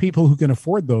 There are people who can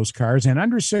afford those cars, and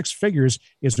under six figures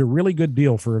is a really good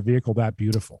deal for a vehicle that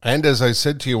beautiful. And as I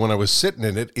said to you when I was sitting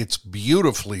in it, it's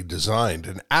beautifully designed,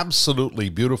 an absolutely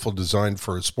beautiful design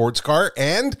for a sports car.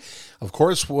 And of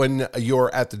course, when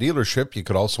you're at the dealership, you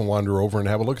could also wander over and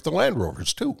have a look at the Land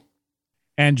Rovers too.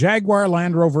 And Jaguar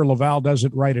Land Rover Laval does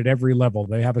it right at every level.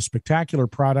 They have a spectacular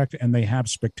product and they have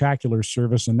spectacular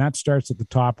service. And that starts at the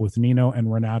top with Nino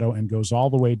and Renato and goes all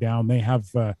the way down. They have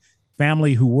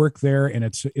family who work there, and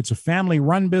it's a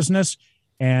family-run business.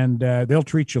 And they'll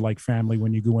treat you like family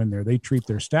when you go in there. They treat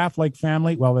their staff like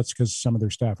family. Well, that's because some of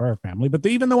their staff are family. But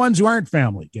even the ones who aren't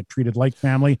family get treated like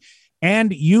family.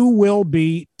 And you will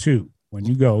be too when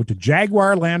you go to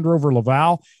Jaguar Land Rover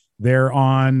Laval. They're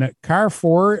on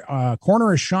Carrefour,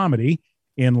 corner of Chomedy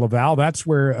in Laval. That's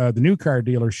where the new car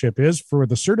dealership is. For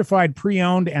the certified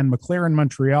pre-owned and McLaren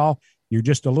Montreal, you're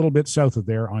just a little bit south of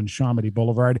there on Chomedy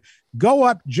Boulevard. Go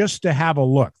up just to have a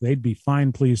look. They'd be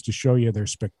fine pleased to show you their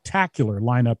spectacular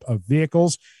lineup of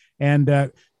vehicles.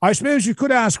 And I suppose you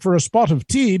could ask for a spot of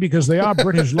tea because they are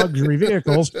British luxury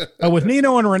vehicles. With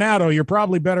Nino and Renato, you're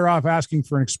probably better off asking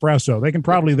for an espresso. They can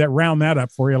probably round that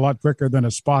up for you a lot quicker than a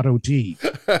spot of tea.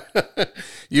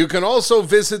 You can also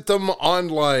visit them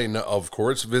online, of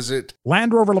course. Visit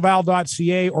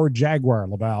LandRoverLaval.ca or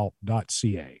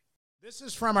JaguarLaval.ca. This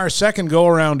is from our second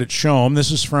go-around at CHOM. This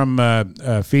is from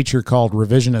a feature called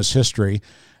Revisionist History.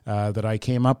 That I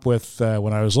came up with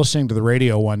when I was listening to the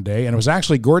radio one day. And it was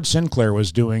actually Gord Sinclair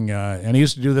was doing, and he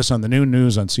used to do this on the noon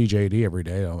news on CJD every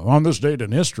day. On this date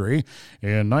in history,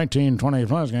 in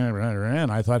 1925,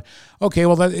 and I thought, okay,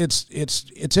 well,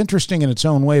 it's interesting in its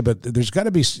own way, but there's got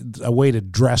to be a way to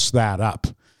dress that up.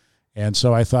 And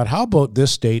so I thought, how about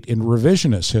this date in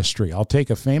revisionist history? I'll take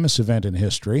a famous event in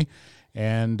history,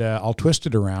 and I'll twist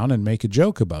it around and make a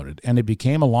joke about it. And it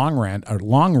became a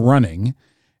long-running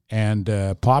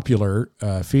and popular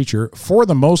feature for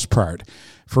the most part.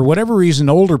 For whatever reason,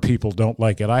 older people don't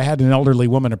like it. I had an elderly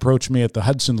woman approach me at the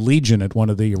Hudson Legion at one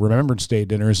of the Remembrance Day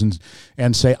dinners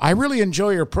and say, I really enjoy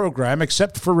your program,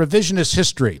 except for revisionist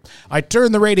history. I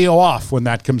turn the radio off when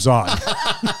that comes on.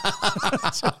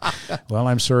 Well,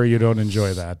 I'm sorry you don't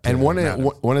enjoy that. And one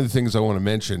of the things I want to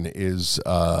mention is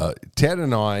Ted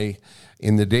and I,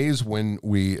 in the days when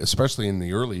especially in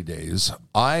the early days,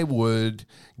 I would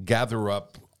gather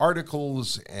up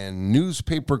articles and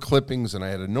newspaper clippings, and I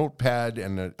had a notepad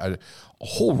and a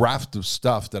whole raft of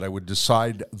stuff that I would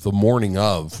decide the morning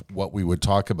of what we would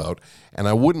talk about, and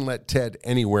I wouldn't let Ted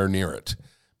anywhere near it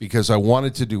because I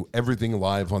wanted to do everything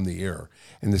live on the air.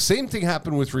 And the same thing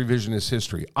happened with revisionist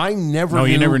history. You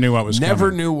never knew what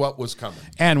was coming.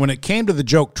 And when it came to the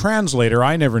joke translator,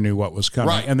 I never knew what was coming.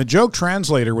 Right. And the joke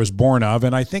translator was born of,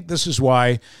 and I think this is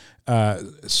why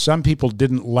some people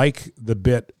didn't like the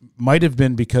bit, might have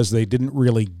been because they didn't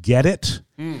really get it.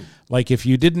 Like if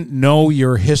you didn't know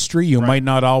your history, you might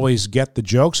not always get the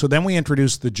joke. So then we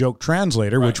introduced the joke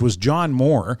translator, which was John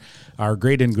Moore, our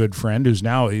great and good friend, he's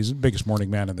the biggest morning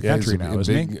man in the country now,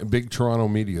 isn't he? A big Toronto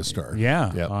media star.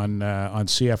 Yeah, yep. On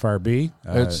CFRB.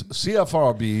 It's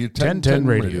CFRB 1010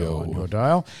 radio on your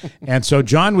dial. And so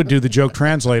John would do the joke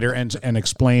translator and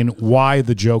explain why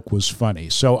the joke was funny.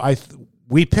 So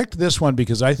we picked this one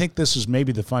because I think this is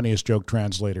maybe the funniest joke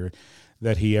translator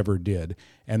that he ever did.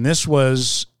 And this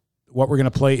was, what we're going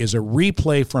to play is a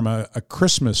replay from a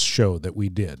Christmas show that we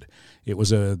did. It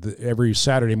was every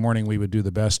Saturday morning we would do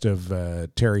the best of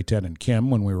Terry, Ted, and Kim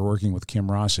when we were working with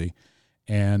Kim Rossi.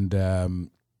 And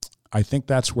I think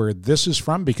that's where this is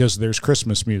from because there's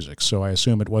Christmas music. So I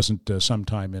assume it wasn't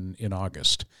sometime in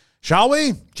August. Shall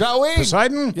we? Shall we?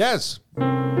 Poseidon? Yes.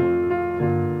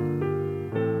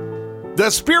 The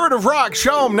Spirit of Rock,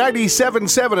 CHOM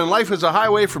 97.7, and Life is a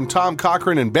Highway from Tom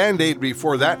Cochrane and Band-Aid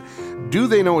before that. Do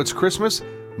They Know It's Christmas?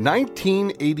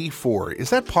 1984. Is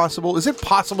that possible? Is it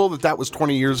possible that was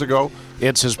 20 years ago?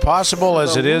 It's as possible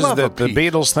as it is that the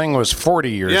Beatles thing was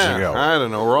 40 years ago. I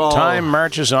don't know. Time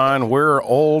marches on. We're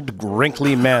old,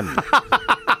 wrinkly men.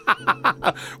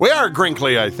 We are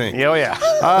grinkly, I think. Oh, yeah.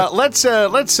 Let's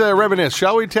reminisce,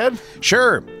 shall we, Ted?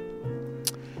 Sure.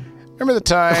 Remember the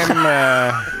time?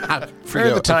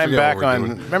 Remember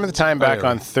the time back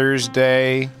on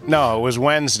Thursday? No, it was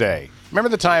Wednesday. Remember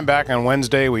the time back on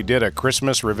Wednesday we did a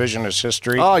Christmas revisionist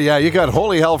history? Oh, yeah, you got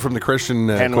holy hell from the Christian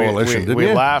Coalition, didn't you?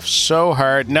 We laughed so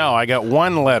hard. No, I got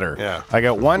one letter. Yeah. I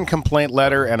got one complaint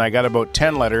letter, and I got about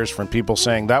 10 letters from people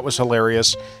saying, that was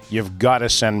hilarious. You've got to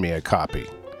send me a copy.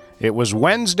 It was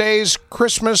Wednesday's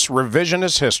Christmas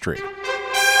revisionist history.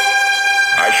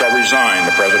 I shall resign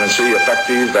the presidency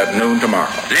effective at noon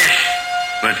tomorrow. This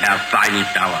was our fighting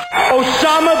power.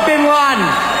 Osama bin Laden,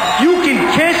 you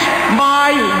can kiss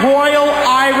my royal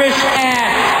Irish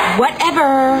ass.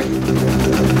 Whatever.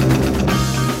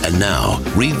 And now,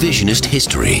 Revisionist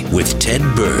History with Ted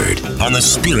Bird on the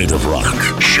Spirit of Rock.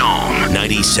 Sean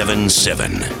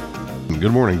 97.7.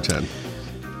 Good morning, Ted.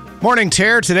 Morning,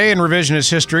 Tear. Today in Revisionist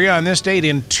History, on this date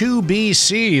in 2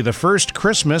 BC, the first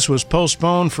Christmas was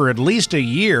postponed for at least a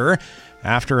year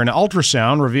after an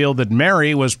ultrasound revealed that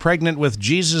Mary was pregnant with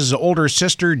Jesus' older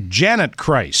sister, Janet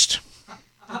Christ.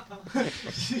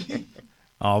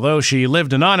 Although she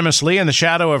lived anonymously in the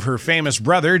shadow of her famous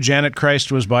brother, Janet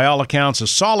Christ was by all accounts a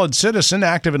solid citizen,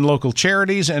 active in local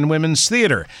charities and women's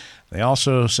theater. They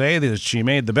also say that she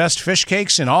made the best fish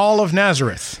cakes in all of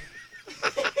Nazareth.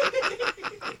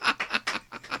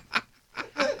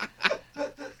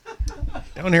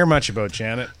 Don't hear much about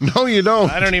Janet. No, you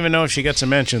don't. I don't even know if she gets a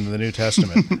mention in the New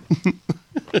Testament.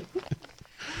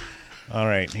 All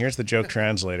right, here's the joke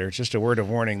translator. Just a word of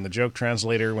warning. The joke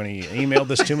translator, when he emailed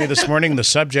this to me this morning, the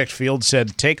subject field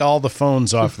said, take all the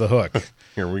phones off the hook.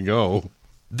 Here we go.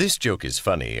 This joke is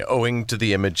funny, owing to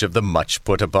the image of the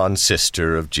much-put-upon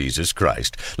sister of Jesus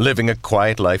Christ, living a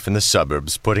quiet life in the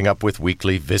suburbs, putting up with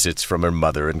weekly visits from her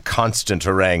mother and constant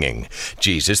haranguing.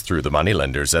 Jesus threw the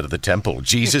moneylenders out of the temple.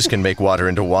 Jesus can make water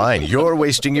into wine. You're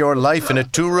wasting your life in a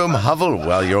two-room hovel,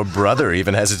 while your brother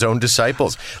even has his own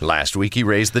disciples. Last week he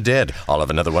raised the dead. I'll have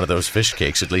another one of those fish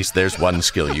cakes. At least there's one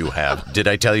skill you have. Did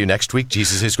I tell you next week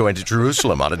Jesus is going to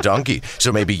Jerusalem on a donkey?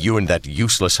 So maybe you and that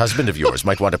useless husband of yours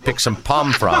might want to pick some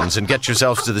palm fronds and get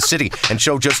yourselves to the city and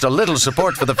show just a little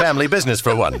support for the family business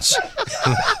for once.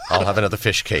 I'll have another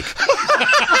fish cake.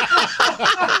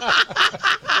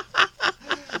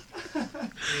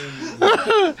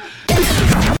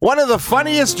 One of the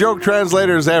funniest joke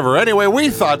translators ever. Anyway,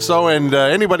 we thought so, and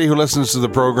anybody who listens to the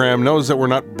program knows that we're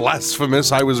not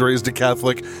blasphemous. I was raised a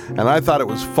Catholic, and I thought it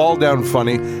was fall down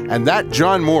funny. And that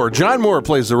John Moore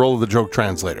plays the role of the joke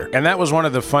translator. And that was one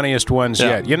of the funniest ones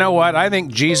yet. You know what? I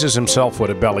think Jesus himself would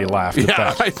have belly laughed at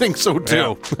that. I think so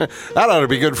too. Yeah. That ought to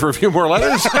be good for a few more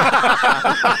letters.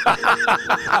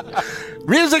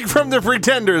 Music from the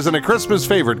Pretenders and a Christmas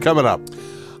favorite coming up.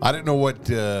 I didn't know what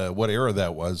era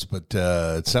that was, but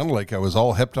it sounded like I was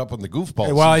all hepped up on the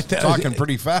goofballs. Well, talking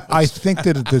pretty fast. I think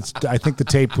that the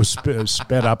tape was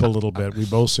sped up a little bit. We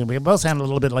both sound a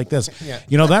little bit like this. Yeah.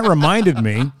 You know, that reminded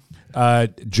me.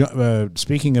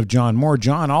 Speaking of John Moore,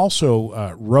 John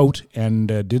also wrote and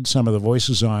did some of the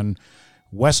voices on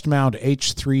Westmount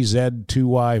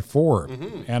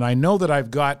H3Z2Y4, and I know that I've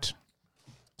got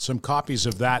some copies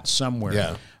of that somewhere.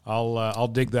 Yeah. I'll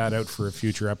dig that out for a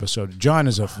future episode. John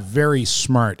is a very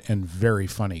smart and very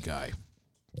funny guy.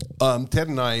 Ted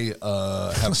and I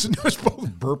have... Listen to us both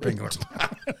burping.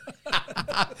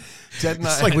 Ted and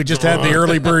it's like we just had the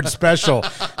early bird special.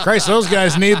 Christ, those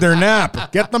guys need their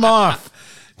nap. Get them off.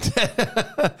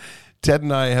 Ted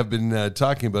and I have been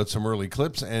talking about some early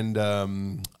clips, and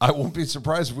I won't be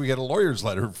surprised if we get a lawyer's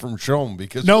letter from Shom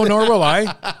because nor will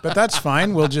I. But that's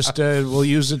fine. We'll just we'll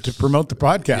use it to promote the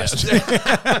podcast.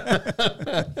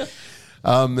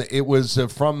 Yes. It was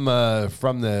from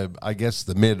the I guess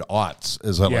the mid-aughts,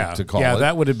 as I like to call it. Yeah,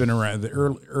 that would have been around the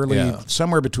early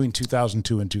somewhere between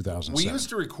 2002 and 2007. We used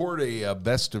to record a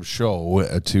best of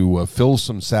show to fill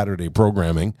some Saturday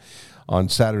programming. On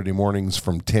Saturday mornings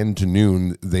from 10 to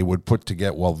noon, they would put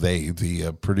together,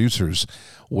 the producers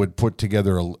would put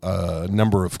together a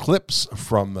number of clips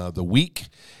from the week,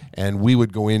 and we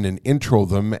would go in and intro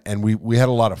them, and we had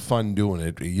a lot of fun doing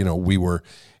it. You know,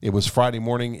 it was Friday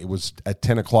morning, it was at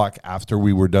 10 o'clock after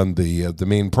we were done the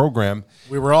main program.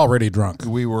 We were already drunk.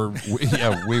 We were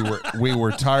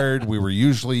tired. We were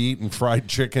usually eating fried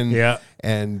chicken. Yeah.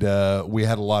 And we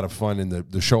had a lot of fun, and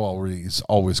the show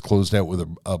always closed out with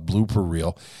a blooper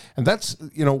reel. And that's,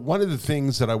 one of the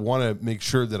things that I want to make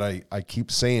sure that I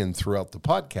keep saying throughout the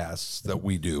podcasts that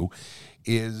we do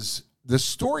is the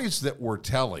stories that we're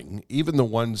telling, even the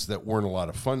ones that weren't a lot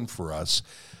of fun for us,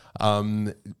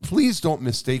 please don't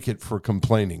mistake it for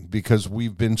complaining, because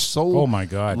we've been so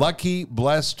lucky,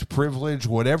 blessed, privileged,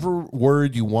 whatever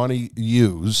word you want to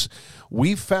use.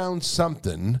 We found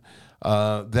something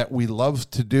that we love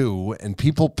to do, and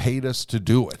people paid us to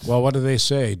do it. Well, what do they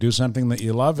say? Do something that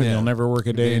you love, and you'll never work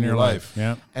a day in your life.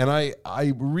 Yeah. And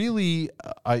I really,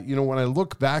 when I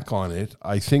look back on it,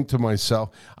 I think to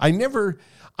myself, I never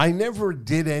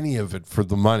did any of it for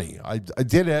the money. I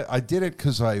did it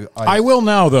because I will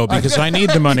now, though, because I need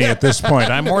the money at this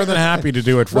point. I'm more than happy to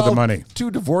do it for the money.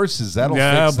 2 divorces, that'll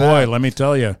that. fix Boy, let me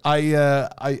tell you.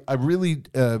 I really,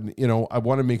 I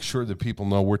want to make sure that people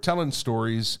know we're telling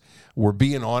stories. We're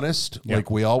being honest, like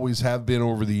we always have been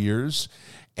over the years.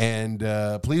 And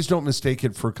please don't mistake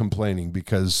it for complaining,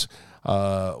 because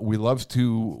we love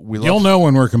to. You'll know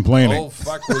when we're complaining. Oh,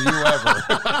 fuck, will you ever?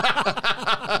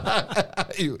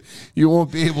 You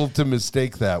won't be able to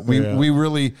mistake that.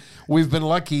 We've been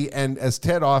lucky, and as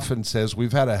Ted often says, we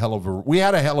had a hell of a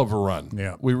run.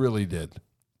 Yeah, we really did.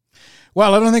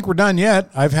 Well, I don't think we're done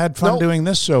yet. I've had fun doing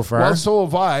this so far. Well, so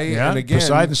have I. Yeah, and again,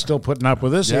 Poseidon's still putting up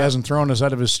with this. Yeah. He hasn't thrown us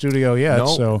out of his studio yet. No,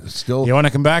 so still, you want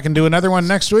to come back and do another one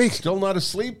next week? Still not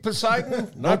asleep,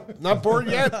 Poseidon? not bored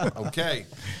yet? Okay.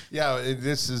 Yeah,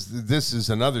 this is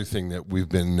another thing that we've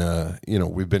been,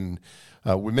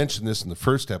 we mentioned this in the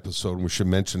first episode, and we should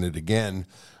mention it again.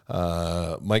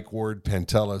 Mike Ward,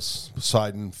 Pantelis,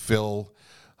 Poseidon, Phil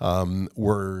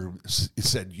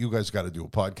said, you guys got to do a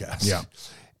podcast. Yeah.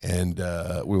 And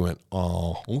we went,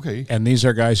 oh, okay. And these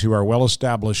are guys who are well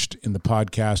established in the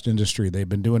podcast industry. They've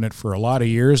been doing it for a lot of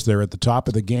years. They're at the top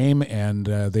of the game, and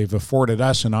they've afforded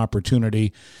us an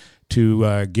opportunity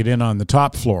to get in on the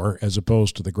top floor as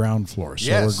opposed to the ground floor.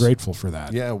 So we're grateful for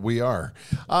that. Yeah, we are.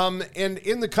 And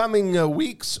in the coming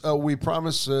weeks, we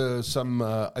promise some,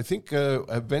 I think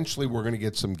eventually we're going to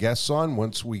get some guests on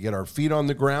once we get our feet on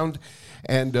the ground.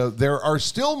 And there are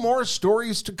still more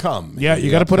stories to come. Yeah,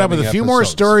 you got to put up with a few more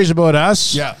stories about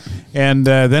us. Yeah. And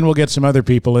then we'll get some other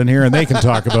people in here and they can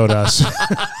talk about us.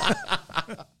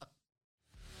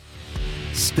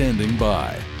 Standing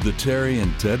By, the Terry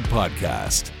and Ted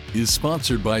podcast, is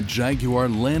sponsored by Jaguar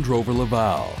Land Rover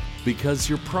Laval. Because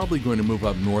you're probably going to move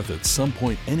up north at some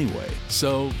point anyway,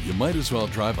 so you might as well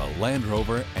drive a Land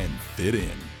Rover and fit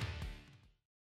in.